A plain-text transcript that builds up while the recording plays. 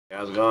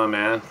How's it going,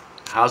 man?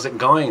 How's it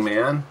going,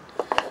 man?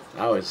 I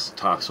always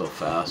talk so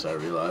fast, I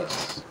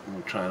realize.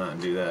 I'm trying not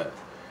to do that.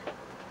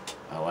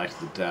 I like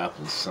the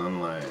dappled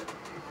sunlight.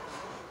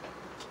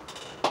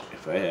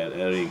 If I had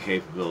editing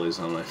capabilities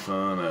on my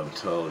phone, I would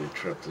totally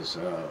trip this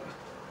out.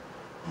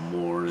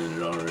 More than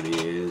it already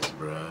is,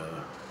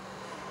 bro.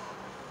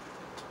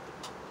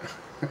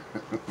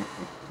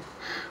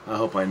 I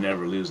hope I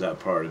never lose that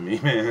part of me,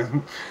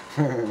 man.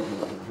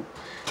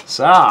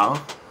 So,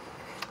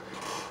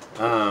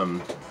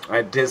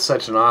 I did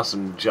such an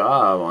awesome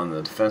job on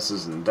the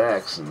fences and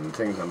decks and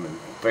things I've been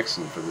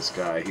fixing for this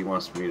guy. He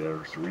wants me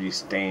to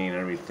restain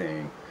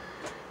everything,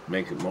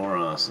 make it more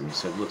awesome. He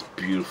said, looks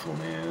beautiful,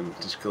 man.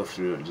 Just go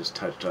through it and just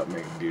touch it up,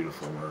 make it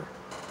beautiful.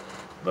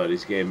 But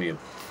he's gave me a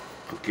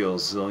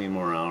gazillion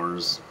more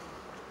hours.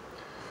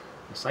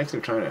 It's like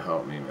they're trying to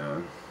help me,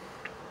 man.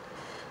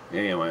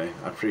 Anyway,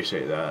 I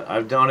appreciate that.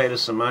 I've donated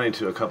some money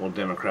to a couple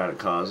Democratic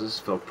causes.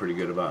 Felt pretty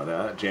good about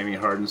that. Jamie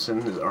Hardinson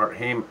is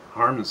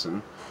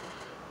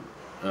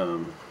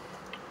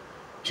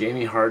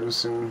Jamie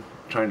Hardinson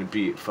trying to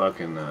beat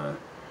fucking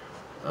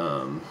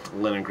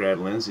Leningrad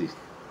Lindsay.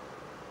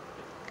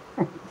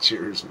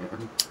 Cheers,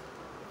 man.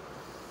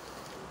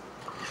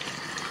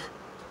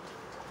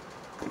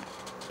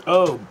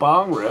 Oh,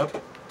 bong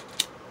rip,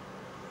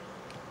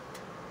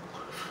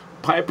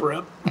 pipe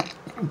rip,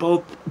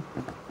 both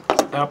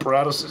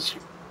apparatuses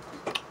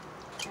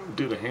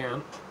due to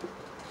hand,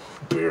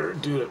 beer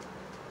due to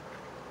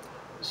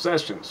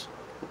sessions.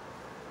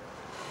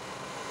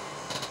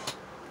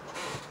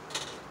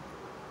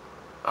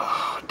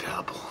 Oh,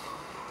 dapple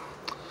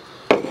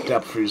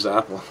freeze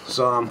apple.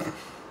 So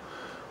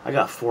I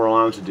got 4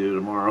 alarms to do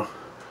tomorrow.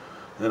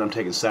 Then I'm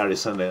taking Saturday,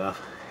 Sunday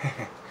off.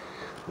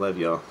 Love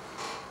y'all.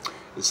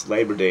 It's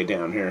Labor Day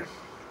down here.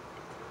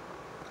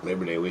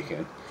 Labor Day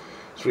weekend.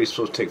 So we're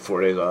supposed to take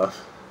 4 days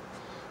off.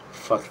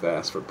 Fuck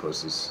that, for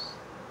pussies.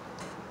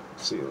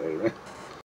 See you later, man.